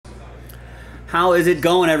How is it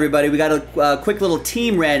going, everybody? We got a quick little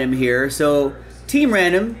team random here. So, team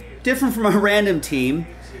random, different from a random team.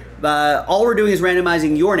 All we're doing is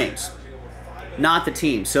randomizing your names, not the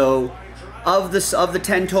team. So, of the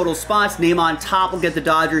 10 total spots, name on top will get the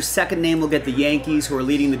Dodgers. Second name will get the Yankees, who are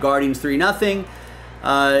leading the Guardians 3-0.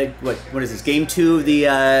 What is this? Game 2 of the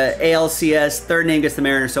ALCS. Third name gets the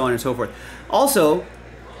Mariners, so on and so forth. Also,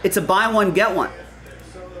 it's a buy one get one.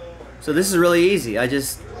 So this is really easy. I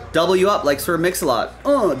just double you up like Sir Mix-a-Lot.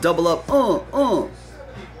 Double up.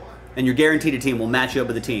 And you're guaranteed a team. We'll match you up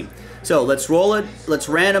with a team. So let's roll it. Let's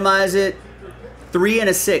randomize it. 3 and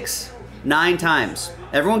a 6. 9 times.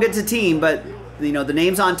 Everyone gets a team, but you know the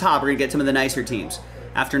names on top are going to get some of the nicer teams.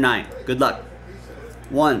 After 9. Good luck.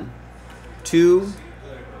 1, 2,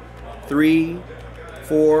 3,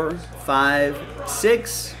 4, 5,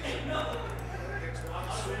 6,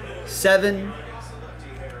 7,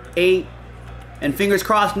 8, and fingers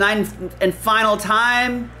crossed, 9 and final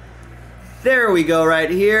time. There we go right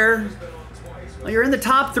here. Well, you're in the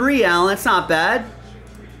top 3, Alan. That's not bad.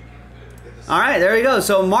 All right, there you go.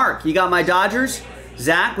 So, Mark, you got my Dodgers.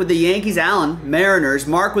 Zach with the Yankees. Alan, Mariners.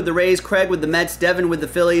 Mark with the Rays. Craig with the Mets. Devin with the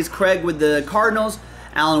Phillies. Craig with the Cardinals.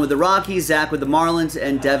 Alan with the Rockies. Zach with the Marlins.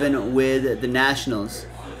 And Devin with the Nationals.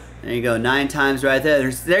 There you go. 9 times right there.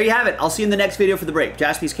 There you have it. I'll see you in the next video for the break.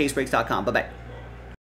 JaspysCaseBreaks.com. Bye-bye.